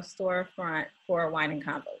have a storefront for wine and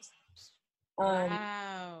convos.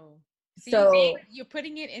 Wow. See, so you're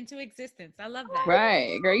putting it into existence. I love that.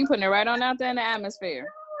 Right, girl, you putting it right on out there in the atmosphere.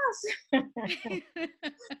 So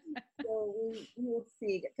we will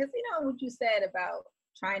see. Because what you said about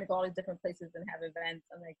trying to go all these different places and have events,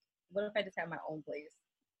 I'm like, what if I just have my own place?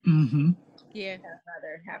 Mm-hmm. Yeah. I'd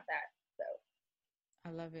rather have that. So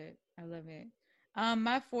I love it. I love it.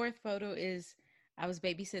 My fourth photo is I was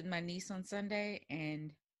babysitting my niece on Sunday,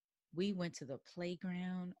 and we went to the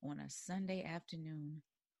playground on a Sunday afternoon.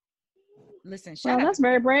 Listen, well, that's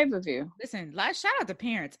very brave of you. Listen, shout out to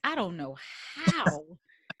parents. I don't know how.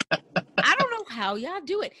 I don't know how y'all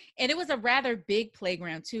do it. And it was a rather big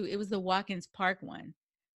playground too. It was the Watkins Park one.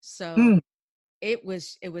 So it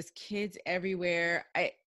was kids everywhere.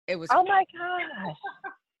 It was Oh my gosh.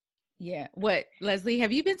 Yeah. What, Leslie,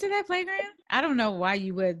 have you been to that playground? I don't know why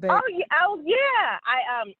you would, but Oh yeah.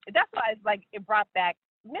 I that's why it brought back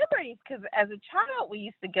memories, because as a child we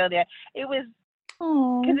used to go there. It was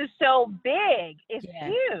because it's so big. It's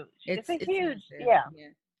huge. It's a huge massive.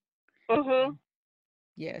 yeah. Mhm.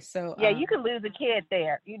 Yeah. So yeah, you could lose a kid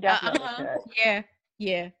there. You definitely could.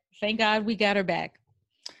 Yeah. Thank God we got her back.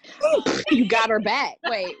 You got her back.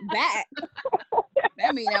 Wait, back?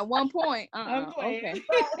 That mean at one point. Okay.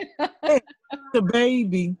 The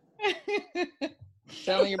baby.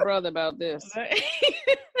 Telling your brother about this.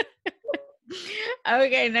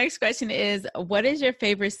 Okay, next question is, what is your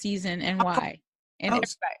favorite season and why? And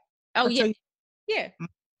yeah.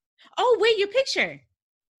 Oh, wait, your picture.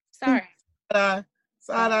 Sorry. Shout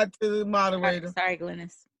out to the moderator. Sorry,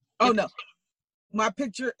 Glennis. Oh no, my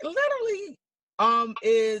picture literally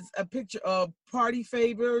is a picture of party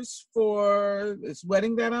favors for this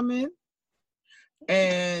wedding that I'm in,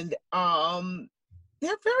 and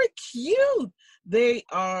they're very cute. They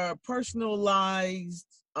are personalized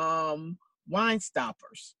wine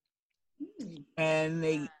stoppers, and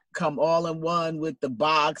they come all in one with the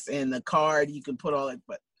box and the card. You can put all it,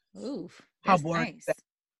 but oof, how that's boring nice. that?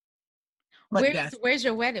 Where's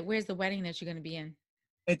your wedding? Where's the wedding that you're going to be in?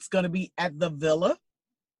 It's going to be at the Villa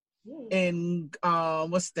in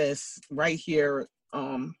what's this right here?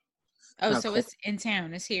 So it's in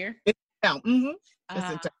town. It's here. It's in town. Mm-hmm.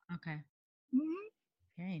 It's in town. Okay. Mm-hmm.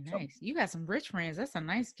 Very nice. You got some rich friends. That's a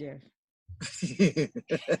nice gift.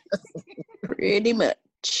 Pretty much.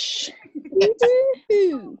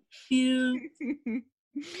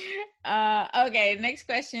 Okay, next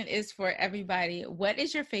question is for everybody. What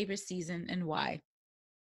is your favorite season and why?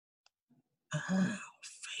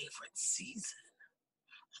 Favorite season?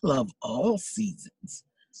 I love all seasons.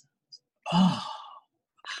 Oh,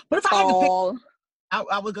 but if I had to pick,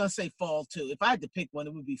 I was gonna say fall too. If I had to pick one,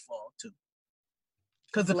 it would be fall too.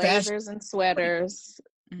 Because the blazers and sweaters,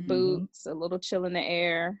 boots, a little chill in the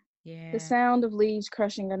air. Yeah. The sound of leaves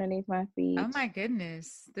crushing underneath my feet. Oh my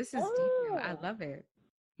goodness. This is deep. I love it.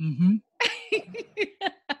 Mm-hmm.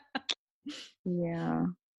 Yeah.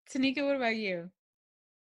 Tanika, what about you?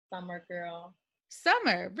 Summer girl.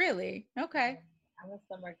 Summer, really? Okay. I'm a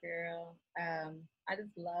summer girl. I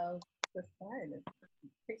just love the sun. It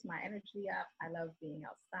takes my energy up. I love being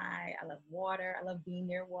outside. I love water. I love being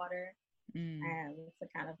near water. And it's a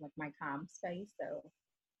kind of like my calm space. So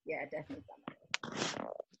yeah, definitely summer.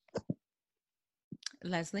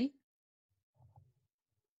 Leslie?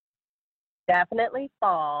 Definitely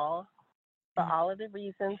fall, for all of the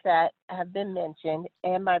reasons that have been mentioned,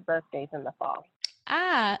 and my birthday's in the fall.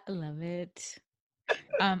 I love it.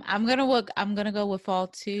 I'm gonna go with fall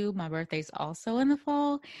too. My birthday's also in the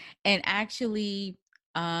fall, and actually,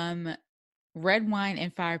 red wine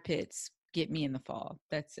and fire pits get me in the fall.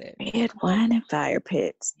 That's it. Red wine and fire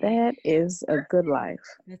pits. That is a good life.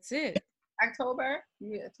 That's it. October,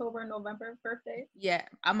 November birthday? Yeah,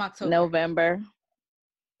 I'm October. November.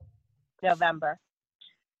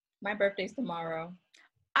 My birthday's tomorrow.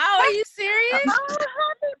 Oh, are you serious? Happy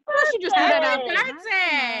You just threw that out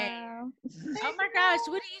birthday. Oh my gosh,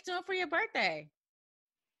 what are you doing for your birthday?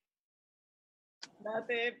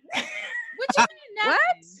 Nothing. What you mean nothing?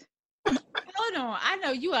 What? Hold on. I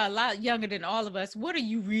know you are a lot younger than all of us. What are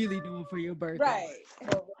you really doing for your birthday? Right.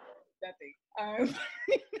 Nothing.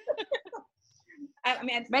 I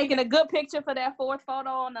mean, making a good picture for that fourth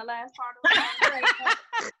photo on the last part of the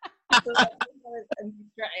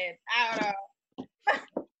I don't know.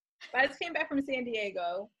 But I just came back from San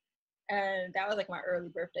Diego, and that was like my early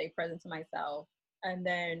birthday present to myself. And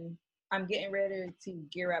then I'm getting ready to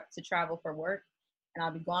gear up to travel for work, and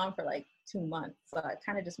I'll be gone for like 2 months. So I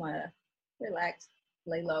kind of just want to relax,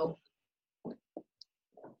 lay low.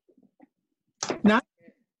 Not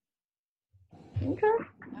okay.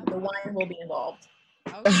 The wine will be involved.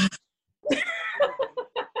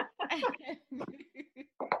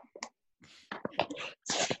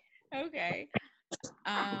 Okay.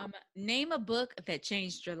 Name a book that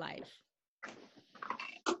changed your life.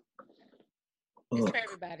 It's for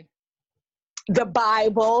everybody. The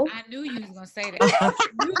Bible. I knew you was gonna say that. I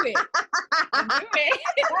knew it.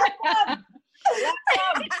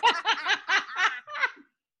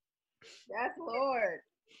 Yes, Lord.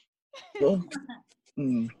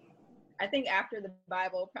 I think after the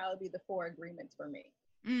Bible, will probably be the 4 Agreements for me.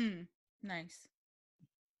 Nice.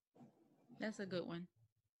 That's a good one.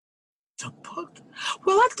 The book?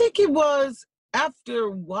 Well, I think it was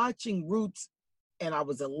after watching Roots, and I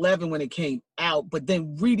was 11 when it came out, but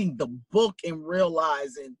then reading the book and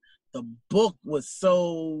realizing the book was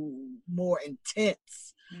so more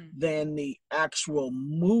intense than the actual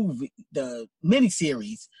movie, the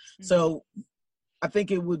miniseries. So I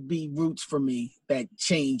think it would be Roots for me that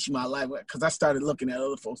changed my life, because I started looking at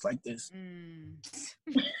other folks like this.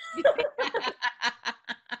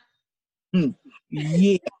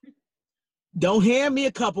 Yeah. Don't hand me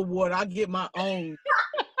a cup of water. I'll get my own.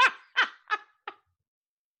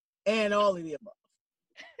 And all of the above.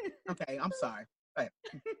 Okay, I'm sorry. Right.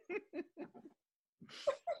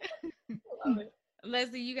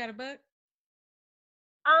 Leslie, you got a book?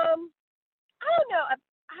 I don't know.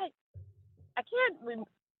 I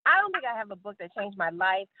don't think I have a book that changed my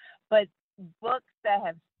life, but books that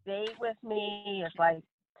have stayed with me is like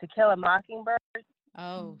To Kill a Mockingbird.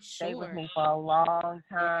 Oh, sure. Stayed with me for a long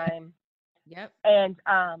time. Yep. And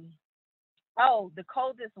The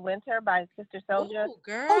Coldest Winter by Sister Soldier. Oh,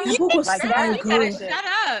 girl. That book was like so that. You gotta shut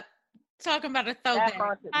up. Talking about a throwback.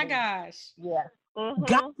 My gosh. Yeah.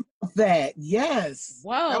 Got that. Yes.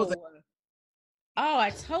 Whoa. That was Oh, I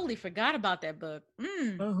totally forgot about that book.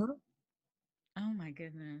 Uh-huh. Oh my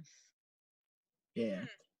goodness. Yeah.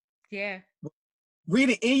 Yeah.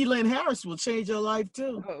 Reading Elin Harris will change your life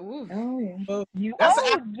too. Oh, yeah. That's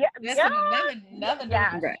another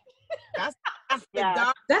right. That's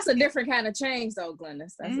after That's a different kind of change, though,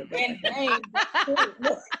 Glennis. That's a different kind.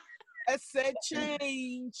 I said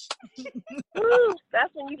change.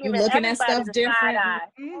 That's when you're looking at stuff different.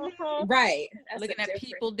 Right. That's looking at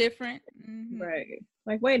people different. Right.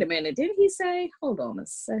 Like, wait a minute. Did he say? Hold on a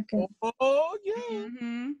second. Oh,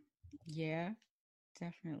 yeah. Yeah,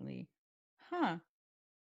 definitely. Huh.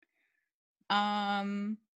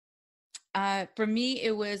 For me,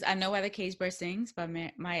 it was I Know Why the Cage Bird Sings by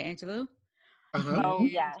Maya Angelou. Oh,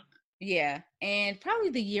 yeah. Yeah. And probably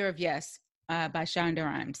The Year of Yes by Shonda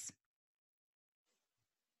Rhimes.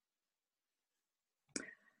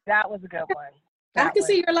 That was a good one. I can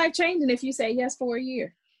see your life changing if you say yes for a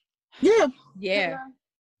year. Yeah. Yeah.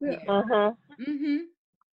 Yep.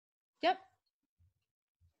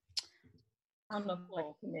 I'm not going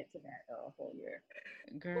to commit to that a whole year.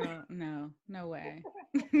 Girl, no way.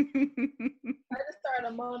 I just start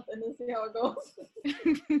a month and then see how it goes.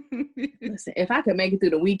 Listen, if I could make it through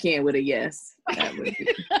the weekend with a yes, that would be.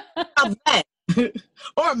 How about that?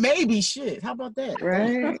 Or maybe shit. How about that?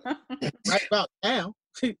 Right. Right about now.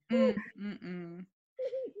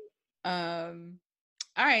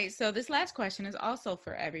 All right, so this last question is also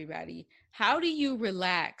for everybody. How do you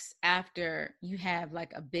relax after you have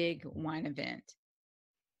like a big wine event?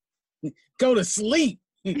 Go to sleep.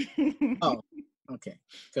 Oh, okay.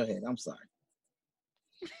 Go ahead. I'm sorry.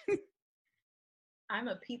 I'm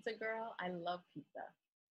a pizza girl. I love pizza.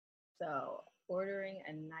 So ordering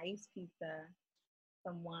a nice pizza,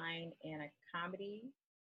 some wine, and a comedy,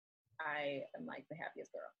 I am like the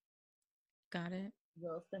happiest girl. Got it.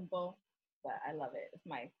 Real simple, but I love it. It's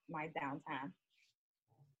my downtime.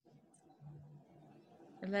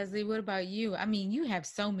 Leslie, what about you? I mean, you have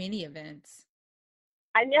so many events.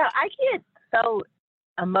 I know. I get so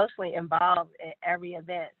emotionally involved in every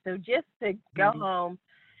event. So just to go home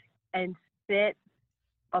and sit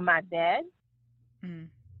on my bed, and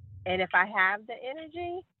if I have the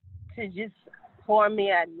energy to just pour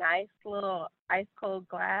me a nice little ice cold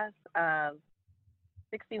glass of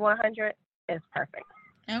 6100, is perfect.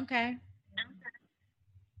 Okay.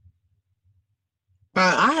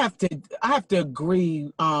 I have to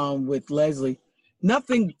agree with Leslie.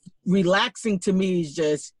 Nothing relaxing to me is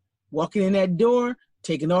just walking in that door,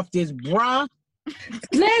 taking off this bra.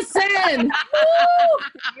 Listen.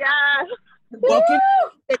 Yeah. Walking,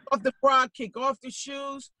 take off the bra, kick off the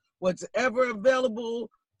shoes, whatever available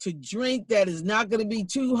to drink that is not going to be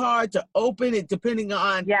too hard to open it, depending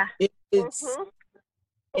on if it's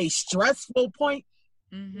a stressful point.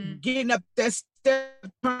 Getting up that step,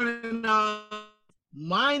 turning on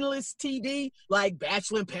mindless TV, like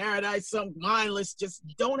Bachelor in Paradise, some mindless, just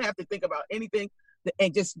don't have to think about anything,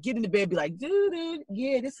 and just get in the bed and be like, dude,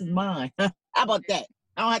 yeah, this is mine. How about that?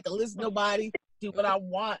 I don't have to listen to nobody, do what I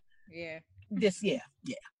want. Yeah. That's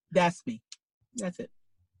me. That's it.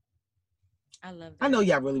 I love that. I know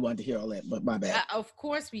y'all really wanted to hear all that, but my bad. Of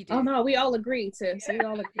course we do. Oh no, we all agree, sis. We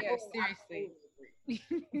all agree. Yeah, seriously.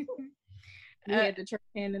 We had the church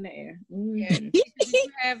hand in the air. Yeah. Do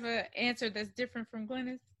you have an answer that's different from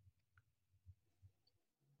Glennis?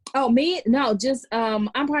 Oh, me? No, just I'm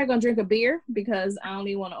probably gonna drink a beer because I don't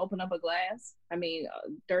even want to open up a glass. I mean,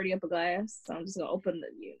 dirty up a glass. So I'm just gonna open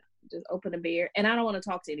a beer, and I don't want to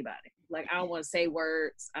talk to anybody. Like, I don't want to say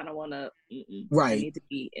words. I don't want to. Right. I need to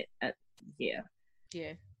be. Yeah.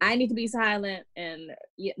 I need to be silent and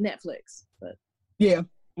Netflix. But yeah.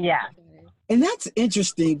 And that's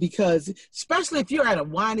interesting because, especially if you're at a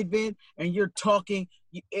wine event and you're talking,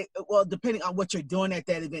 well, depending on what you're doing at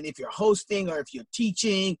that event, if you're hosting or if you're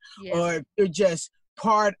teaching or if you're just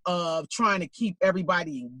part of trying to keep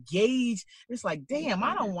everybody engaged, it's like, damn,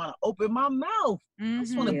 I don't want to open my mouth. I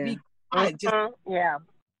just want to be quiet.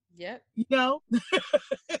 Yep. You know? Yep.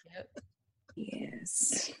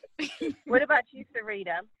 Yes. What about you,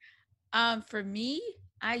 Sarita? For me,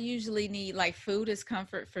 I usually need, like, food is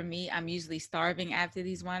comfort for me. I'm usually starving after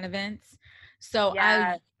these wine events. So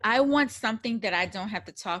I want something that I don't have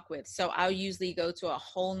to talk with. So I'll usually go to a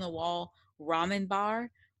hole-in-the-wall ramen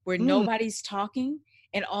bar where nobody's talking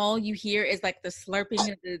and all you hear is like the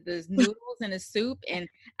slurping of the noodles and the soup, and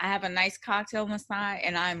I have a nice cocktail on the side,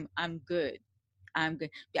 and I'm good. I'm good.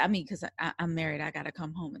 I mean, because I'm married, I gotta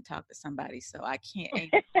come home and talk to somebody, so I can't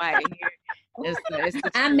be quiet here.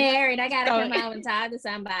 I'm married. I gotta come home and talk to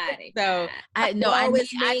somebody. So I need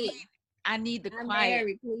the I'm quiet.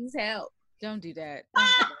 Married, please help. Don't do that.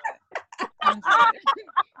 Don't do that.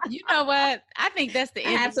 You know what? I think that's the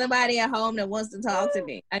end. I have somebody at home that wants to talk to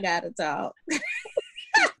me. I gotta talk.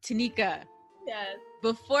 Tanika. Yes.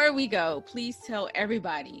 Before we go, please tell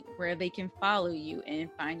everybody where they can follow you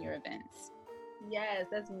and find your events. Yes,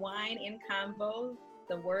 that's Wine and Convos.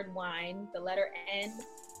 The word wine, the letter N,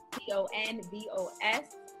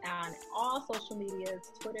 CONVOS, on all social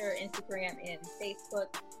medias, Twitter, Instagram, and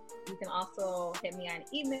Facebook. You can also hit me on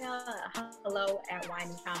email,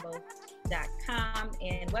 hello@wineandconvos.com,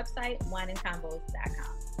 and website,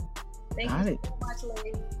 wineandconvos.com. Thank you so much,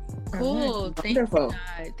 ladies. Cool.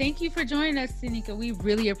 Thank you for joining us, Tanika. We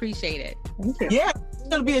really appreciate it. Yeah, it's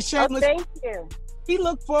going to be a shameless. Thank you. We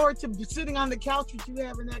look forward to sitting on the couch with you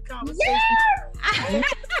having that conversation.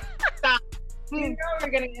 Yeah! You know we're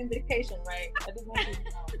getting an invitation, right? I just want you to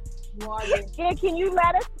know. Yeah, can you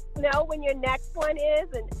let us know when your next one is,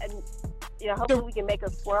 and hopefully we can make a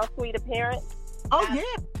Swirl Suite appearance? Oh, I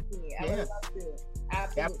would love to.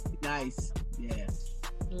 Absolutely. That would be nice. Yeah.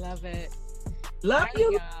 Love it. Love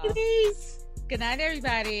you, y'all. ladies. Good night,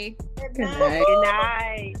 everybody. Good night. Good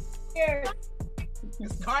night. Cheers.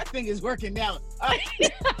 This card thing is working out.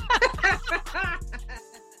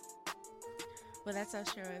 Well, that's our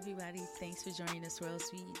show, everybody. Thanks for joining the Swirl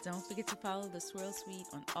Suite. Don't forget to follow the Swirl Suite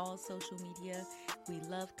on all social media. We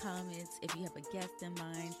love comments. If you have a guest in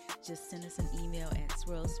mind, just send us an email at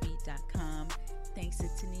swirlsuite.com. Thanks to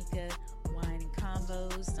Tanika, Wine and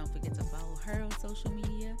Convos. Don't forget to follow her on social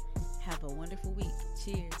media. Have a wonderful week.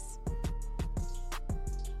 Cheers.